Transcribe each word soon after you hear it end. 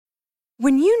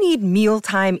When you need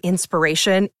mealtime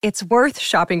inspiration, it's worth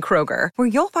shopping Kroger, where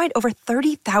you'll find over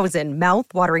 30,000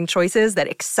 mouth-watering choices that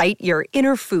excite your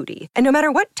inner foodie. And no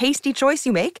matter what tasty choice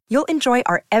you make, you'll enjoy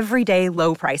our everyday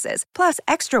low prices, plus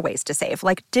extra ways to save,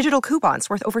 like digital coupons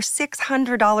worth over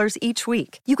 $600 each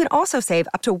week. You can also save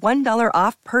up to $1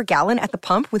 off per gallon at the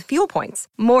pump with fuel points.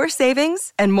 More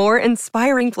savings and more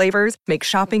inspiring flavors make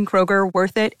shopping Kroger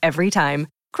worth it every time.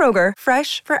 Kroger,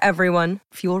 fresh for everyone.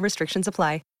 Fuel restrictions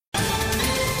apply.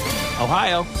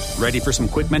 Ohio, ready for some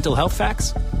quick mental health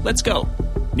facts? Let's go.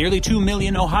 Nearly 2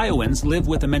 million Ohioans live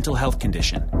with a mental health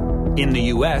condition. In the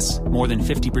U.S., more than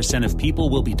 50% of people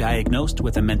will be diagnosed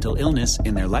with a mental illness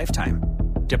in their lifetime.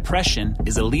 Depression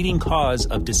is a leading cause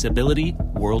of disability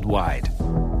worldwide.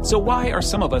 So why are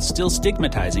some of us still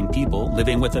stigmatizing people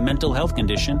living with a mental health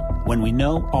condition when we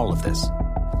know all of this?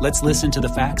 Let's listen to the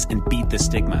facts and beat the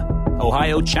stigma.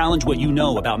 Ohio, challenge what you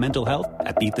know about mental health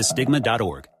at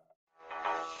beatthestigma.org.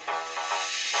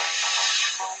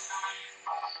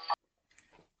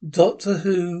 Doctor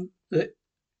Who, the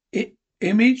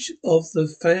Image of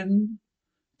the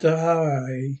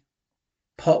Fendahl,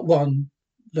 Part 1,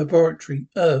 Laboratory,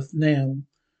 Earth Now.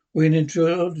 We're in a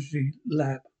geology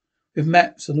lab with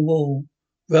maps on the wall,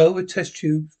 row of test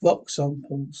tubes, rock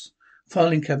samples,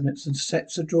 filing cabinets and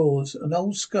sets of drawers. An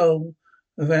old skull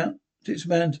around its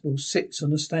mandible sits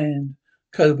on a stand.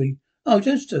 Kobe, oh,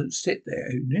 just don't sit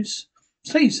there, Eunice.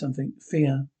 Say something,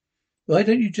 Thea. Why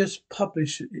don't you just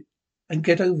publish it and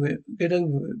get over it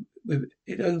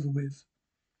with.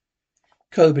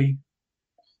 Kobe,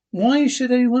 why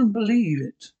should anyone believe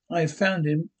it? I have found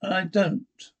him, and I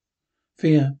don't.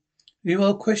 Thea, you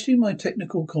are questioning my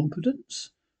technical competence?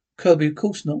 Kobe, of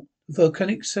course not. The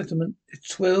volcanic settlement is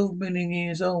 12 million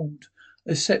years old.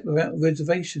 I accept without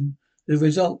reservation the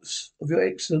results of your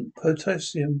excellent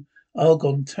potassium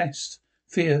argon test.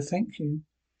 Thea, thank you.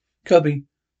 Kobe,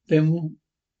 then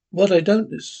what I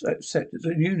don't accept is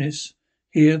that Eunice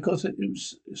here got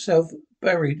himself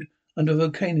buried under a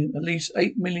volcano at least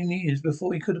 8 million years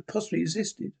before he could have possibly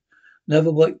existed.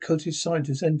 Another white-coated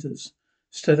scientist enters.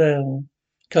 Fendahl.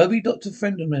 Kobe, Dr.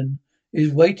 Fendelman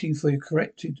is waiting for your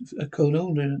corrected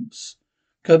coordinates.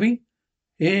 Kobe,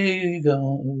 here you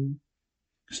go.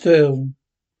 Still.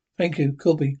 Thank you,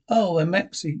 Kobe. Oh, and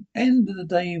Maxie. End of the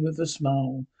day with a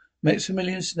smile.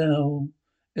 Maximilian Snell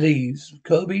leaves.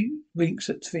 Kobe winks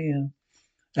at Thea.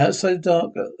 Outside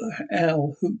the dark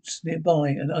owl hoots nearby.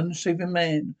 An unshaven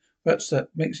man, rucksack,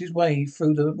 makes his way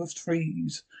through the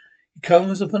trees. He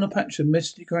comes upon a patch of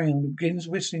misty ground and begins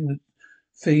whistling the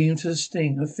theme to the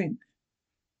sting. I think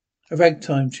a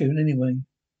ragtime tune anyway.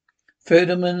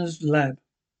 Federman's lab.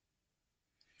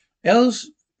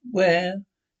 Elsewhere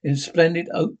in splendid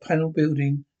oak panel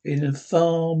building in a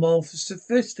far more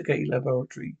sophisticated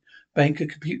laboratory. Bank of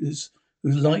computers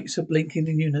whose lights are blinking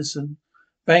in unison.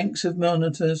 Banks of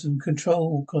monitors and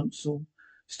control console.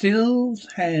 Still's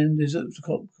hand is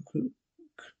occupant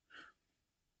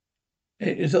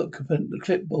the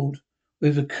clipboard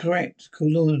with the correct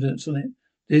coordinates on it.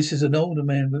 This is an older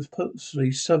man with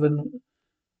possibly Southern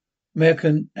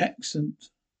American accent.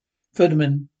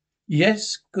 Ferdinand.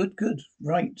 Yes, good.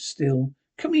 Right, Still.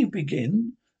 Can we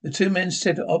begin? The two men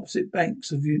stood at opposite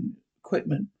banks of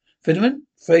equipment. Ferdinand,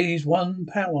 phase 1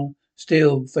 power.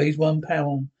 Still, phase 1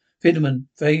 power. Ferdinand,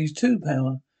 phase 2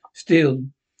 power. Still,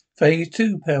 phase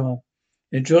 2 power.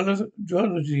 In the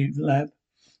geology lab,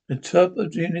 the top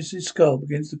of Eunice's skull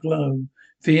begins to glow.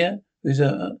 Thea, who is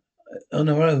on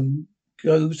her own,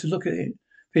 goes to look at it.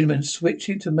 Ferdinand,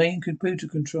 switching to main computer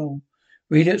control.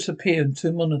 Readouts appear on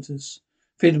two monitors.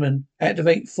 Ferdinand,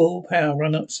 activate full power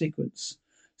run-up sequence.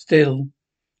 Still,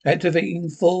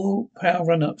 activating full power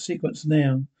run-up sequence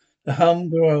now. The hum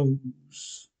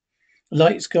grows. The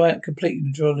lights go out completely in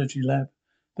the geology lab,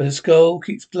 but the skull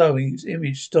keeps glowing. Its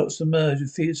image starts to merge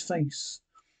with Thea's face.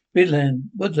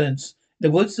 Woodlands. In the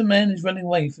woods, the man is running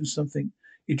away from something.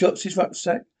 He drops his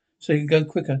rucksack so he can go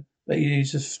quicker, but he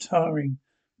is just tiring.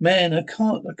 Man, I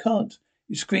can't.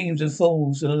 He screams and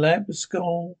falls. In the lab, the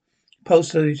skull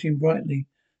pulsating brightly.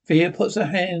 Thea puts her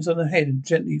hands on her head and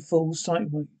gently falls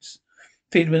sideways.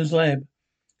 Friedman's lab.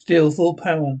 Still, full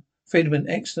power. Friedman,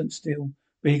 excellent still.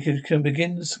 We can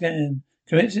begin the scan.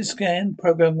 Commencing scan,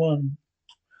 program 1.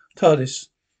 TARDIS.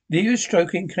 Leo is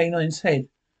stroking K9's head.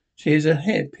 She has her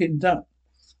hair pinned up,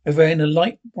 wearing a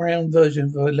light brown version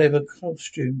of her leather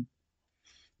costume.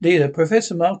 Leader,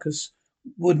 Professor Marcus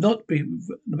would not be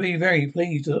very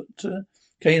pleased, Doctor.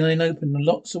 K9 open and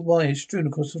lots of wires strewn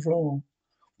across the floor.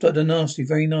 Doctor, nasty,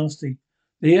 very nasty.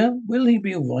 Leah, will he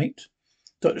be all right?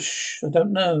 Doctor, shh, I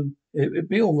don't know. It'll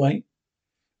be all right.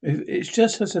 It's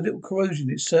just has a little corrosion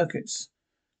in its circuits.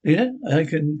 Leader, I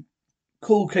can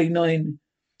Call K9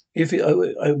 if it,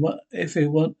 I want, if I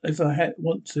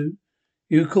want to.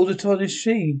 You call the TARDIS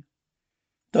she.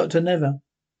 Doctor, never.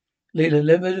 Leela,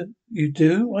 never. You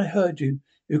do? I heard you.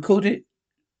 You called it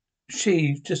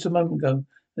she just a moment ago.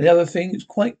 And the other thing is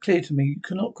quite clear to me. You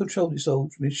cannot control this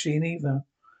old machine either.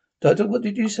 Doctor, what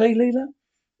did you say, Leela?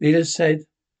 Leela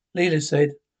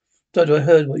said, Doctor, I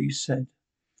heard what you said.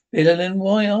 Leela, then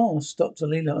why ask? Dr.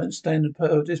 Leela, I understand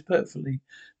this perfectly.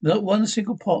 Not one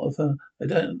single part of her. I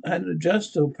hadn't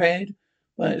adjusted or repaired,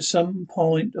 but at some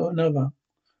point or another.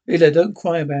 Leela, don't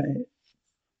cry about it.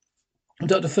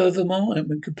 Doctor, furthermore,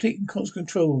 I'm in complete and constant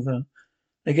control of her.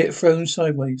 They get thrown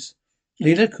sideways.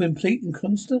 Leela, complete and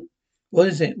constant? What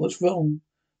is it? What's wrong?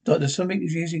 Doctor, something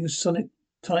is using a sonic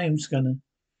time scanner.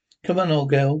 Come on, old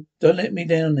girl. Don't let me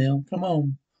down now. Come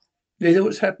on. Leela,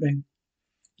 what's happening?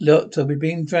 Doctor, we're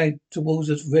being dragged towards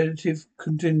a relative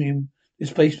continuum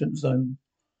displacement zone.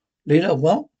 Leela,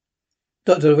 what?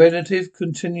 Doctor, relative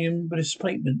continuum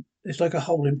displacement. It's like a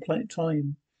hole in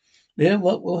time. Leela,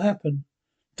 what will happen?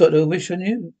 Doctor, I wish I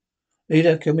knew.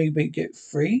 Leela, can we get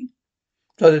free?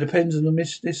 Doctor, depends on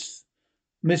this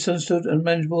misunderstood and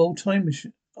manageable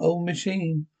old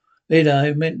machine. Leela,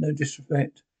 I meant no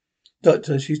disrespect.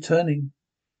 Doctor, she's turning.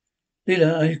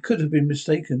 Leela, I could have been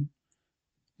mistaken.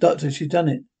 Doctor, she's done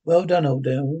it. Well done, old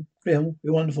Dale. You're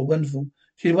wonderful, wonderful.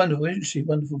 She's wonderful, isn't she?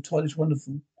 Wonderful. Tyler's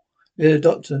wonderful. Yeah,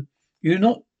 Doctor, you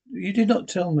did not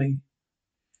tell me.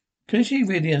 Can she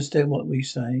really understand what we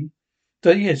say?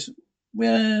 Doctor, yes.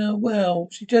 Well,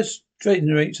 she just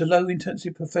generates a low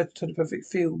intensity telepathic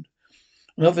field.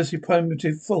 And obviously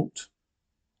primitive fault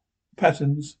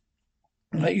patterns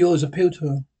like yours appeal to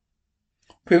her.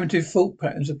 Primitive fault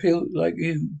patterns appeal like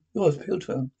yours appeal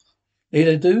to her.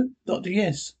 Leela, do? Doctor,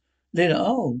 yes.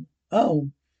 Leela,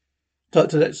 oh.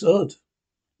 Doctor, that's odd.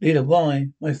 Leela, why?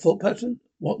 My fault pattern?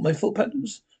 What, my fault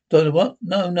patterns? Doctor, what?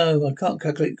 No, I can't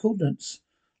calculate coordinates.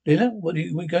 Leela, what are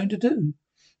we going to do?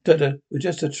 Doctor, we're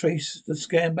just to trace the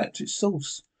scan back to its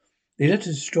source. Leela, to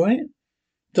destroy it?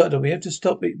 Doctor, we have to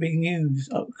stop it being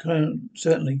used.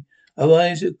 Certainly.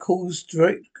 Otherwise it cause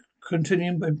direct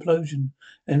continuum implosion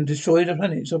and destroy the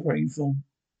planet it's operating from.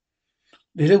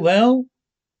 Leela, well,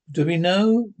 do we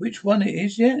know which one it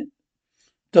is yet?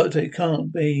 Doctor, it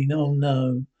can't be.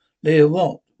 No. Leela,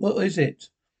 what? What is it?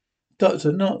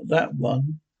 Doctor, not that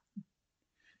one.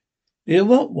 Leela,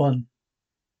 what one?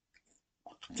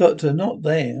 Doctor, not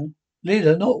there.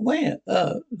 Leela, not where?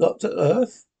 Doctor,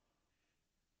 Earth?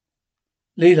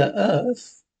 Leela,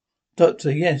 Earth?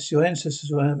 Doctor, yes, your ancestors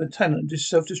will have a talent of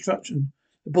self-destruction.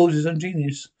 The board is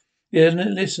ingenious. Yeah,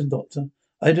 listen, Doctor.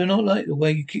 I do not like the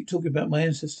way you keep talking about my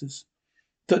ancestors.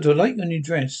 Doctor, I like your new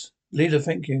dress. Leela,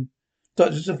 thank you.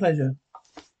 Doctor, it's a pleasure.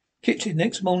 Kitchen.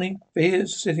 Next morning,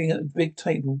 Thea's sitting at a big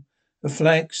table. A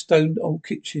flag-stoned old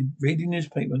kitchen, reading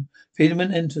newspaper.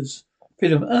 Friedemann enters.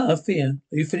 Friedemann, Thea,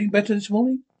 are you feeling better this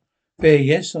morning? Thea,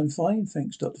 yes, I'm fine,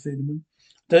 thanks, Dr. Friedemann.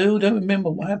 Don't remember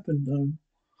what happened, though.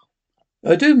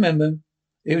 I do remember.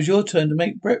 It was your turn to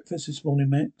make breakfast this morning,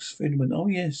 Max. Friedemann, oh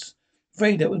yes.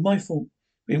 Afraid that was my fault.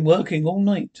 Been working all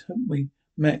night, haven't we,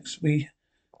 Max? We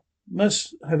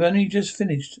must have only just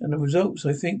finished. And the results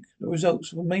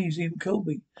were amazing.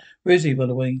 Colby. Where is he, by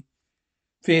the way?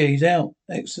 Thea, he's out,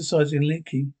 exercising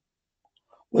Leaky.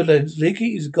 Well,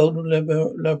 Leaky is a golden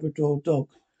Labrador dog.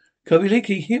 Kobe,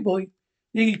 Leaky, here, boy.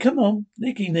 Leaky, come on.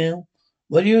 Leaky now.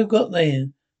 What do you got there?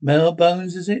 Male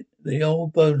bones, is it? The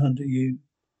old bone hunter, you.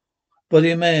 Body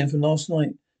of man from last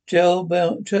night. Church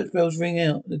bells ring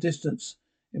out in the distance.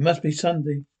 It must be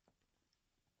Sunday.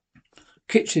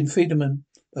 Kitchen, Friedemann.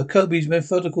 Kobe's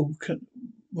methodology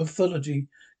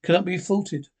cannot be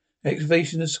faulted.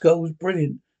 Excavation of the skull was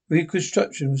brilliant.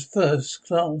 Reconstruction was first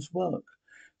class work.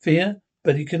 Thea,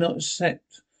 but he cannot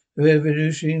accept the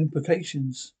revolutionary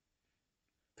implications.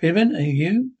 Friedemann, are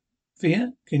you?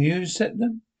 Thea, can you accept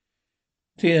them?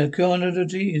 Thea,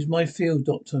 chronology is my field,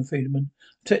 Dr. Friedemann.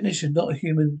 Technician, not a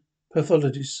human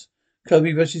pathologist.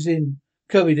 Kobe rushes in.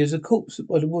 Kobe, there's a corpse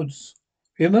by the woods.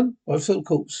 Friedemann, I've saw a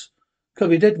corpse.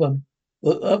 Kobe, dead one.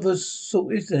 What other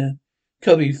sort is there?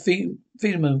 Kobe,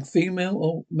 female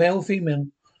or male, female?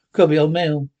 Kobe, oh,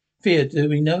 male. Thea, do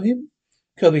we know him?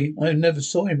 Kobe, I never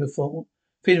saw him before.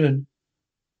 Friedemann,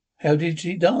 how did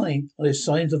she die? Are there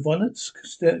signs of violence?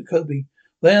 Kobe,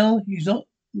 well,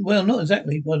 not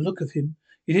exactly by the look of him.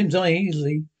 He didn't die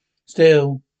easily.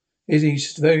 Still,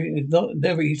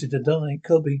 never easy to die.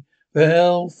 Kobe,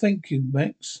 well, thank you,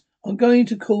 Max. I'm going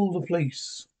to call the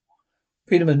police.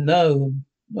 Friedemann, no.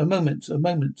 A moment.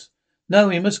 No,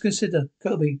 we must consider.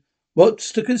 Kobe,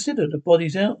 what's to consider? The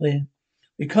body's out there.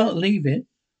 We can't leave it.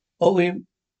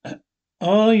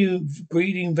 Are you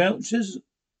breeding vouchers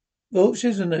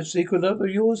Vultures and that secret love of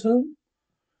yours, home?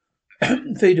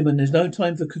 Federman, there's no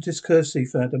time for this courtesy,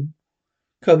 Adam.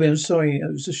 Kobe, I'm sorry.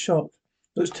 It was a shock.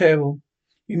 Looks terrible.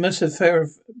 You must have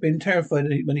been terrified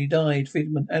when he died,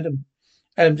 Federman. Adam,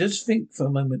 just think for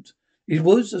a moment. These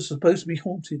woods are supposed to be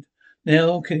haunted.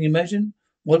 Now, can you imagine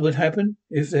what would happen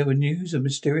if there were news of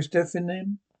mysterious death in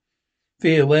them?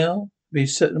 Fear, well, be a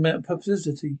certain amount of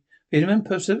publicity. Federman,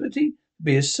 publicity?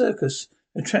 Be a circus.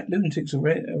 Attract lunatics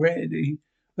already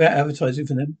without advertising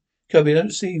for them. Kobe, I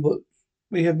don't see what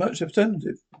we have much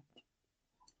alternative.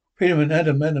 Federman,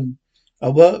 Adam.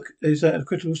 Our work is at a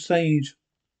critical stage.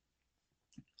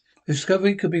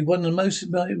 Discovery could be one of the most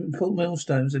important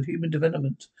milestones in human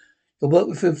development. The work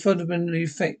will fundamentally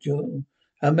affect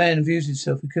how man views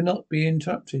himself. It cannot be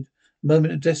interrupted. A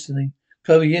moment of destiny.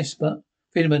 Chloe, yes, but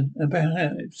Federman, and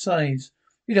perhaps besides,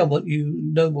 we don't want your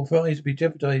Nobel Prize to be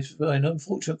jeopardized by an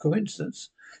unfortunate coincidence.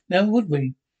 Now, would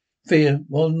we? Fear,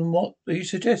 well, what are you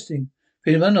suggesting?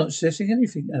 Federman, I'm not suggesting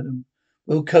anything, Adam.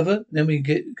 We'll cover, then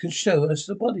can show us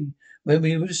the body when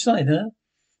we decide, huh?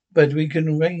 But we can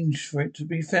arrange for it to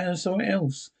be found somewhere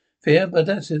else. Fear, but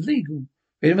that's illegal.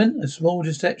 Federman, a small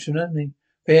deception only.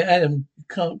 Fear, Adam, you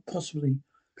can't possibly.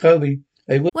 Kobe,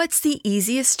 What's the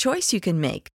easiest choice you can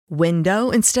make?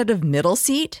 Window instead of middle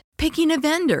seat? Picking a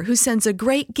vendor who sends a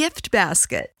great gift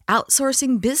basket?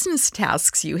 Outsourcing business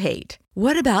tasks you hate?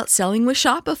 What about selling with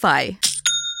Shopify?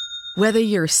 Whether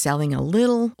you're selling a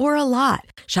little or a lot,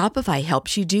 Shopify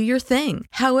helps you do your thing,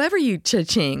 however you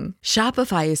cha-ching.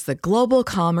 Shopify is the global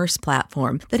commerce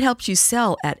platform that helps you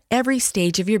sell at every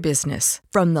stage of your business.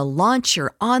 From the launch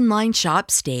your online shop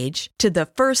stage to the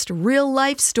first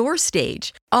real-life store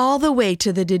stage, all the way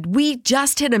to the did we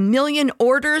just hit 1 million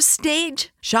orders stage.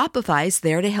 Shopify's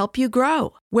there to help you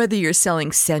grow. Whether you're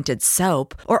selling scented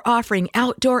soap or offering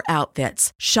outdoor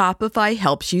outfits, Shopify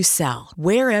helps you sell.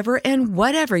 Wherever and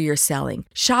whatever you're selling,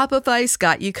 Shopify's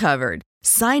got you covered.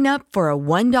 Sign up for a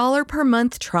 $1 per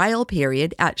month trial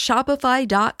period at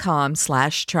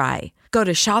shopify.com/try. Go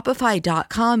to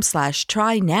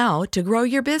shopify.com/try now to grow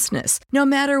your business, no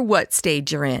matter what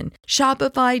stage you're in.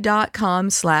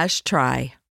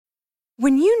 Shopify.com/try.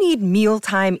 When you need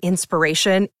mealtime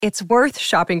inspiration, it's worth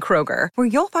shopping Kroger, where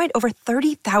you'll find over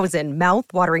 30,000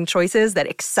 mouth-watering choices that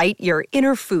excite your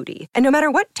inner foodie. And no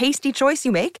matter what tasty choice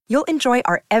you make, you'll enjoy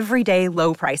our everyday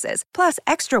low prices, plus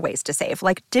extra ways to save,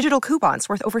 like digital coupons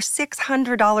worth over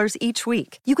 $600 each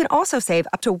week. You can also save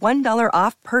up to $1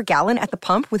 off per gallon at the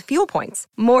pump with fuel points.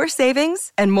 More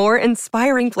savings and more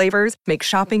inspiring flavors make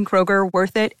shopping Kroger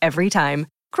worth it every time.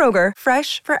 Kroger,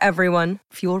 fresh for everyone.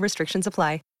 Fuel restrictions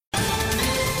apply.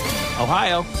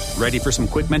 Ohio, ready for some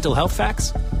quick mental health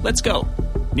facts? Let's go.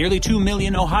 Nearly 2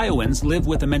 million Ohioans live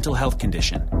with a mental health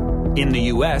condition. In the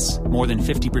U.S., more than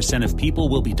 50% of people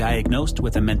will be diagnosed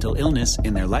with a mental illness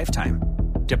in their lifetime.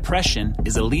 Depression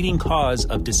is a leading cause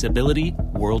of disability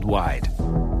worldwide.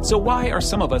 So why are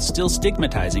some of us still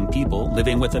stigmatizing people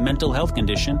living with a mental health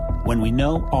condition when we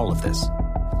know all of this?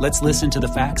 Let's listen to the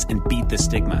facts and beat the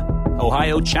stigma.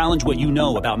 Ohio, challenge what you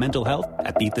know about mental health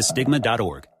at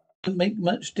beatthestigma.org. Doesn't make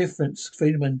much difference,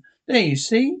 Friedman. There, you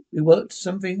see, we worked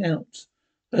something out.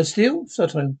 Still,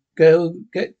 Soto, go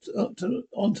get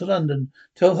on to London.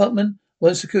 Tell Hutman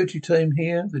one security team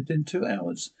here within 2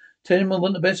 hours. Tell him I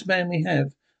want the best man we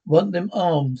have. Want them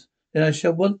armed. Then I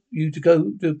shall want you to go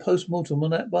do a post-mortem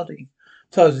on that body.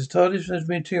 TARDIS has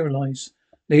materialized.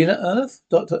 Leela, Earth?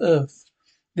 Dr. Earth.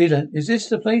 Leela, is this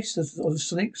the place of the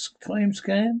Snake's crime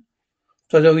scan?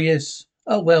 Oh, yes.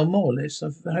 Oh, well, more or less.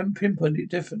 I haven't pinpointed it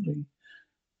differently.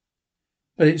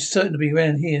 But it's certain to be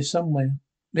around here somewhere.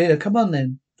 Leela, come on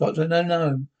then. Doctor,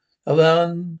 no. The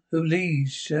one who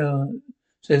leads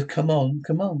says, come on.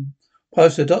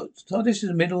 Pastor, Doctor, this is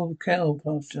the middle of cow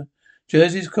pasture.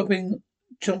 Jersey's chomping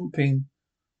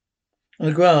on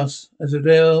the grass as the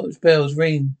bells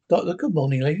ring. Doctor, good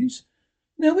morning, ladies.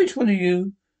 Now, which one of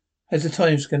you has the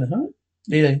time scanner, huh?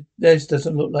 Leela, this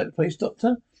doesn't look like the place,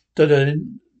 Doctor. Doctor,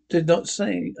 I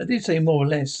did say more or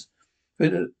less,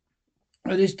 but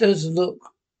this does look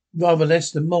rather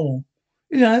less than more.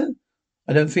 You know,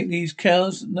 I don't think these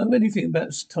cows know anything about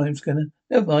the time scanner.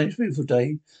 Never mind, it's a beautiful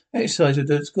day. Exercise will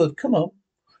do it's good. Come on.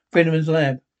 Friedeman's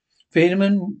lab.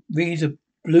 Friedemann reads a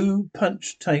blue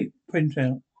punch tape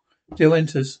printout. Still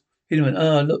enters.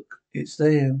 Friedemann, look, it's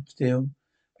there still.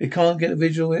 We can't get a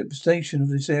visual representation of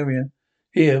this area.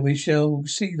 Here we shall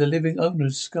see the living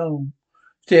owner's skull.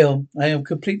 Still, I have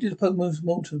completed the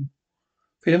post-mortem.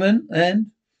 Friedemann,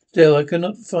 and still I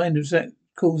cannot find the exact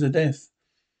cause of death.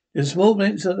 There's a small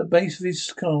blemish at the base of his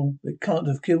skull that can't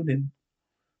have killed him.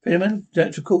 Friedemann,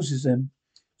 natural causes then.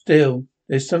 Still,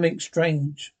 there's something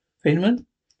strange. Friedemann?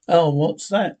 Oh, what's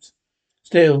that?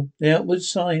 Still, the outward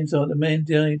signs are the man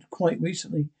died quite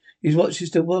recently. His watch is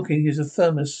still working. He has a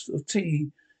thermos of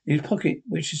tea in his pocket,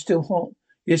 which is still hot.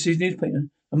 Yes, his newspaper.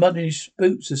 The mud in his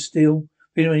boots are still.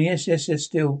 Yes,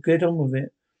 still. Get on with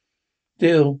it.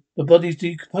 Still, the body's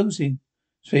decomposing.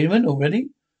 Spearman,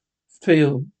 already?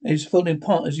 Feel it's falling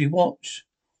apart as you watch.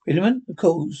 Spearman, of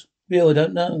course. Bill, I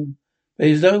don't know. But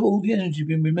as though all the energy had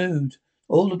been removed.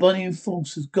 All the body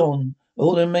force has gone.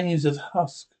 All the remains of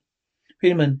husk.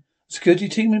 Peterman, security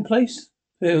team in place?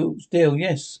 Phil, still,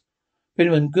 yes.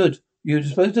 Peterman, good. You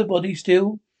disposed of the body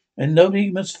still? And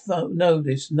nobody must know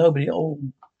this. Nobody at all.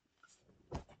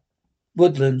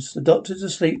 Woodlands. The doctor's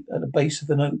asleep at the base of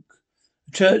an oak.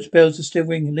 The church bells are still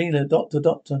ringing. Leela, doctor.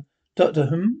 Doctor,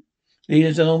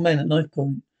 Leela's an old man at knife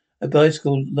point. A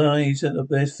bicycle lies at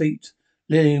their feet.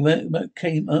 Leela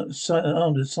came armed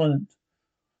and silent.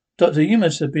 Doctor, you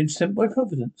must have been sent by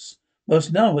Providence.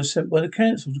 Most no, I was sent by the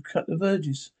council to cut the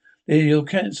verges. Your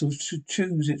council should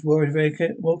choose its warrior very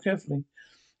carefully.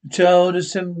 The child of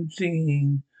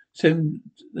 17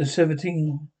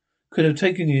 could have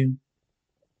taken you.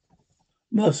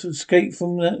 Must have escaped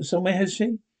from that somewhere, has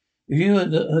she? If you were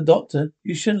her doctor,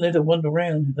 you shouldn't let her wander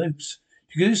around loose.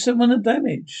 She could do someone a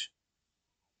damage.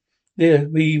 Dear,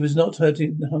 he was not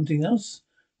hunting us.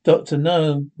 Doctor,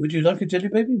 no. Would you like a jelly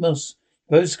baby? Moss?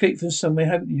 You've both escaped from somewhere,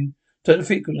 haven't you? Doctor,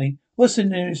 frequently. What's the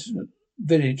nearest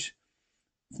village?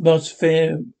 Moss,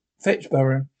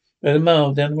 Fetchborough. About a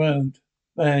mile down the road.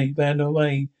 Bound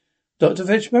away. Dr.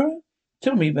 Fetchborough?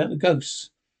 Tell me about the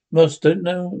ghosts. Moss, don't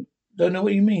know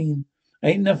what you mean.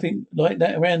 Ain't nothing like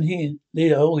that around here.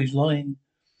 Leah always lying.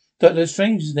 Doctor,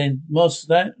 strangers then. Moss,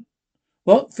 that.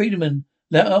 What? Friedemann.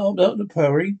 That Dr.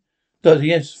 Prairie? Doctor,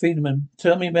 yes, Friedemann.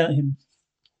 Tell me about him.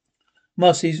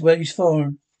 Moss, he's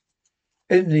foreign.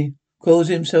 Anthony calls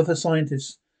himself a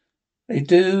scientist. They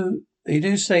do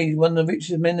say one of the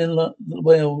richest men in the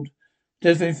world.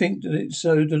 Does they think that it's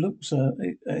so to look so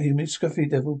at him, it's scruffy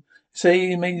devil. Say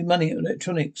he made money at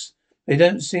electronics. They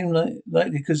don't seem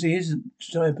likely because he isn't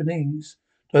Japanese.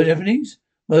 Japanese?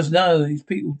 Most no, these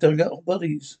people dug up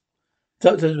bodies.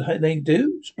 Doctor, they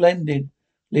do? Splendid.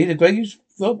 Leader Graves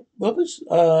robbers?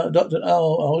 Doctor,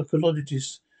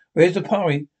 archaeologist. Where's the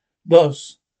party?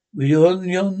 Boss, we're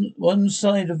on one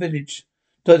side of the village.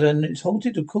 Doctor, and it's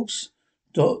haunted, of course.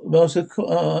 Master,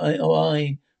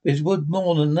 there's wood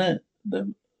more than that.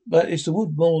 But it's the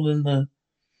wood more than the...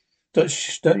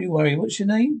 Don't you worry. What's your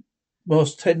name?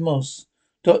 Moss, Ted Moss.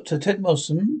 Dr. Ted Moss,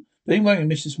 Don't you worry,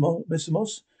 Mr.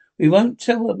 Moss. We won't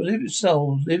tell her, believe it's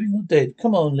soul, living or dead.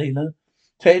 Come on, Leela.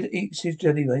 Ted eats his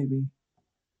jelly baby.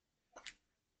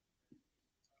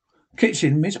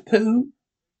 Kitchen, Miss Pooh.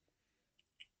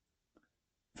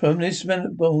 From this man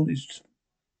at ball is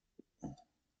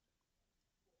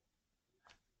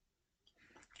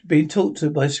being talked to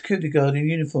by a security guard in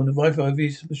uniform, the rifle over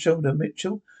his shoulder.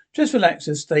 Mitchell, just relax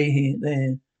and stay here.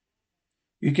 There.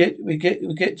 We get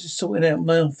to sort it out,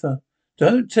 Martha.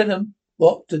 Don't tell him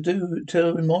what to do. Tell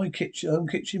him in my home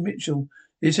kitchen, Mitchell.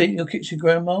 This ain't your kitchen,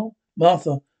 Grandma.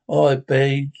 Martha, I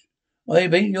ain't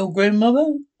your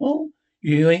grandmother. Oh,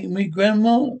 you ain't me,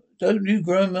 Grandma. Don't you,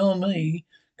 Grandma, me.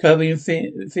 Cubby and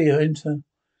Fear enter.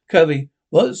 Cubby,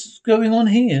 what's going on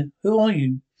here? Who are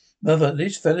you? Mother,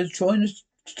 this fella's trying to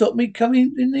stop me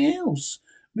coming in the house.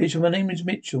 Mitchell, my name is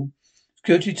Mitchell.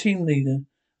 Security team leader.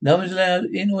 No one's allowed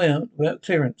in or out without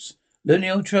clearance.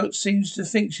 Loony old trout seems to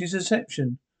think she's a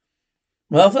deception.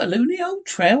 Martha, loony old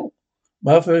trout?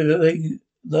 Martha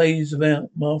lays about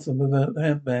Martha with her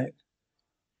handbag.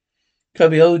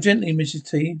 Cubby, oh, gently, Mrs.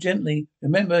 T, gently.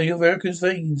 Remember your varicose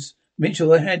veins.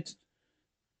 Mitchell, I had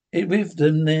it with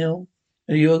them now.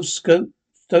 Are you all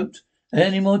stoked?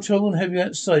 Any more trouble and have you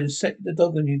outside and set the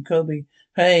dog on you, Cubby.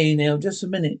 Hey, now, just a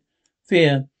minute.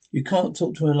 Fear, you can't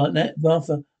talk to her like that,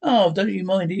 Martha. Oh, don't you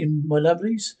mind him, my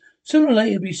lovelies. Sooner or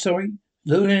later be sorry.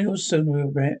 Sooner or sooner, we'll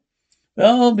regret.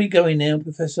 Well, I'll be going now,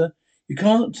 Professor.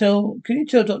 Can you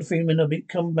tell Dr. Freeman I'll be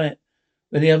come back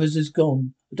when the others is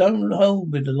gone? I don't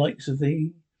hold with the likes of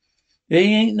thee. He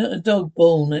ain't not a dog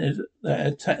born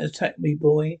that attack me,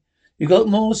 boy. You got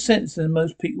more sense than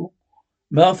most people.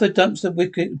 Martha dumps the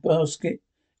wicket basket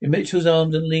in Mitchell's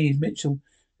arms and leaves. Mitchell,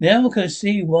 now can I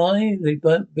see why they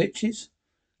burnt bitches?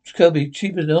 Cubby,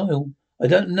 cheaper than oil. I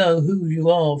don't know who you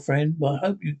are, friend, but I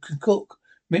hope you can cook.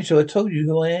 Mitchell, I told you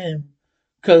who I am.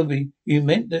 Kobe, you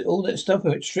meant that all that stuff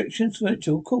are restrictions?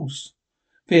 Mitchell, of course.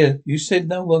 Fear, you said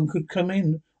no one could come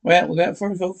in or out without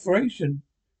further operation.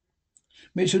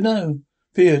 Mitchell, no.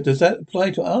 Fear, does that apply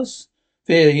to us?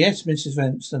 Fear, yes, Mrs.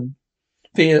 Ransom.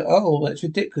 Fear, oh, that's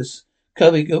ridiculous.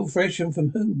 Kobe, operation from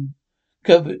whom?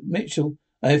 Kobe, Mitchell,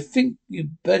 I think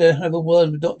you'd better have a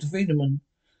word with Dr. Friedemann.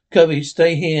 Kirby,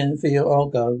 stay here, Theo, I'll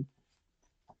go.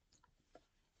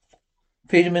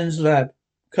 Fiedelman's lab.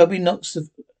 Kirby knocks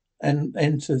and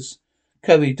enters.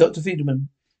 Kirby, Dr. Fiedelman.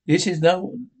 There is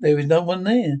no one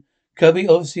there. Kirby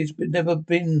obviously has never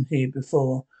been here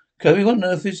before. Kirby, what on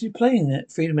earth is he playing at?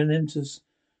 Fiedelman enters.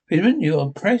 Fiedelman, you are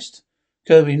impressed?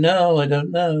 Kirby, no, I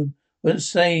don't know. Wouldn't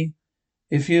say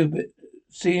if you've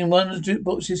seen one of the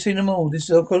jukebox, you've seen them all. This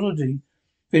is archaeology.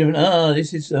 Fiedelman,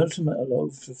 this is ultimate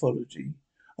archaeology.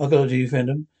 Archaeology,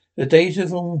 Fiedelman. The data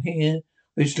from here,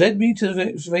 which led me to the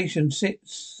excavation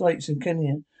sites in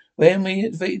Kenya, where we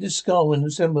activated the skull and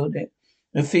assembled it.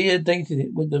 And Thea dated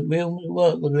it with the real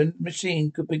work of the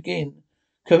machine could begin.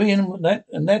 Coming in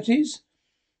and that is?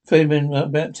 Fiedelman,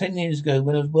 about 10 years ago,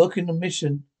 when I was working on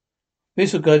missile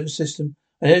guidance system,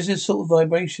 and there's this sort of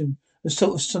vibration, a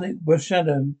sort of sonic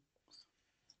shadow.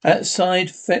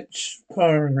 Outside Fetch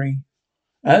Priory.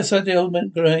 Outside the old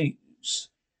mental gates.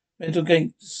 The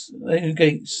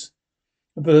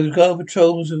guard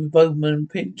patrols with Bowman and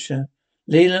Pincher.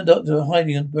 Leela and Doctor are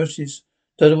hiding on the bushes.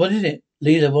 Doctor, what is it?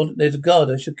 Leela, there's a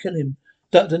guard. I should kill him.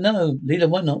 Doctor, no. Leela,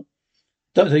 why not?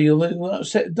 Doctor, you're an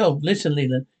upset dog. Listen,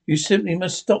 Leela, you simply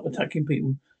must stop attacking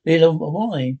people. Leela,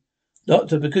 why?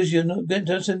 Doctor, because you're not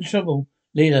getting us in trouble.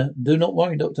 Leela, do not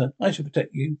worry, Doctor. I shall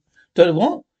protect you. Doctor,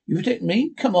 what? You protect me?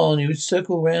 Come on, you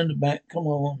circle round the back. Come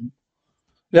on.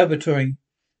 Laboratory.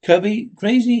 Kirby,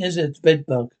 crazy as a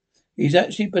bedbug. He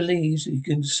actually believes he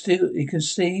can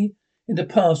see in the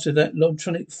past of that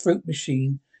electronic fruit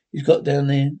machine he's got down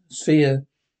there. Sphere.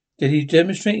 Did he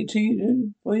demonstrate it to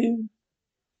you? For you?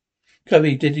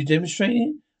 Kirby, did he demonstrate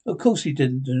it? Of course he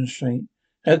didn't demonstrate.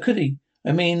 How could he?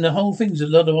 I mean, the whole thing's a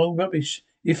lot of old rubbish.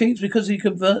 He thinks because he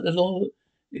convert the laws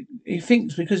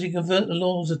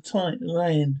of time and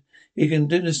land, he can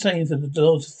do the same for the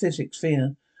laws of physics.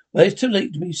 Fear. Well, it's too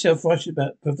late to be self-righteous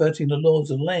about perverting the laws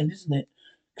of land, isn't it?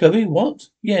 Kirby, what?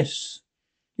 Yes,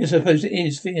 I suppose it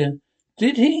is. Fear.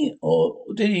 Did he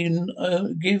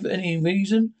give any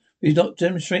reason he's not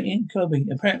demonstrating? Kirby,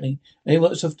 apparently, and he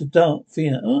works off the dark.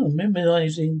 Fear.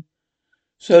 Memorizing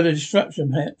solar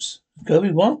destruction, perhaps.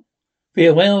 Kirby, what?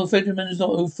 Fear. Well, Federman is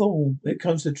not a fool when it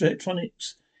comes to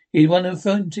electronics. He's one of the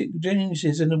frantic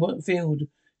geniuses in the field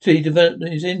till he developed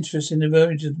his interest in the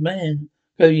origin of man.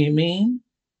 Kirby, you mean?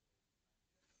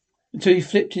 Until he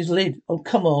flipped his lid. Oh,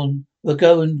 come on. We'll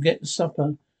go and get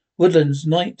supper. Woodlands,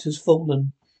 night has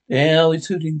fallen. The owl is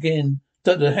hooting again.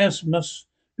 The house must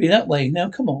be that way. Now,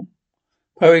 come on.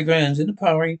 Prairie grounds. In the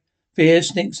prairie, Fear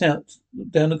sneaks out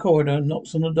down the corridor and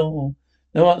knocks on the door.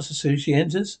 No answer, so she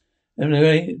enters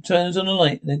and turns on the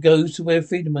light and then goes to where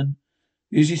Fiedelman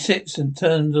usually sits and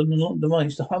turns on the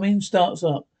device. The humming starts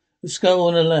up. The skull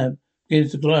in the lab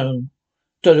begins to glow.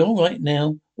 Doctor, all right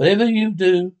now. Whatever you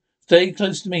do, stay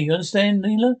close to me. You understand,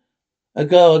 Leela? A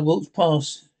guard walks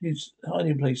past his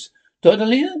hiding place. Dr.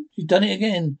 Leela? She's done it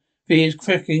again. Fee is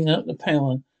cracking up the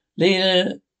power.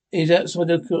 Leela is outside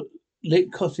the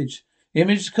lit cottage. The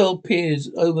image cold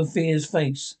peers over Fear's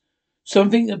face.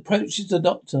 Something approaches the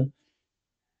doctor,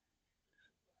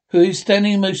 who is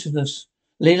standing motionless.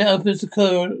 Leela opens the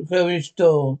carriage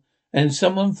door, and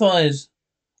someone fires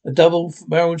a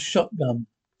double-barreled shotgun.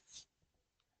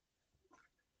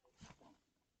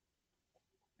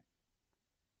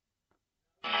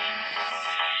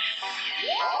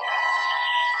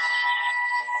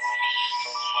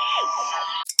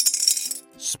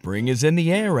 Spring is in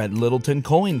the air at Littleton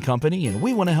Coin Company, and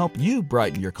we want to help you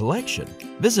brighten your collection.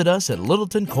 Visit us at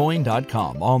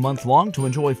littletoncoin.com all month long to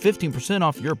enjoy 15%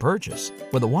 off your purchase.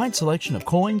 With a wide selection of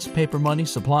coins, paper money,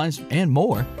 supplies, and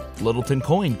more, Littleton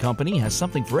Coin Company has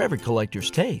something for every collector's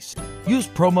taste. Use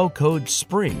promo code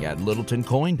SPRING at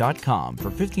littletoncoin.com for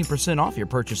 15% off your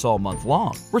purchase all month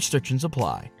long. Restrictions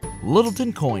apply.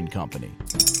 Littleton Coin Company.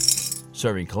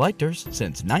 Serving collectors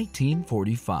since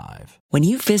 1945. When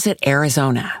you visit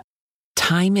Arizona,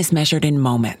 time is measured in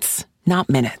moments, not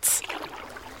minutes.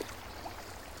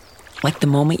 Like the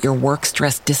moment your work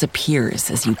stress disappears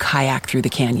as you kayak through the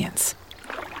canyons.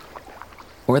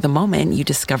 Or the moment you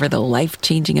discover the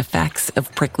life-changing effects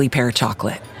of prickly pear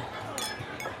chocolate.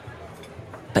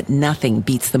 But nothing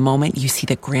beats the moment you see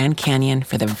the Grand Canyon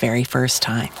for the very first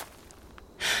time.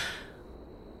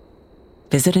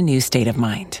 Visit a new state of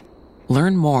mind.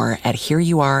 Learn more at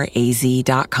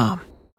hereyouareaz.com.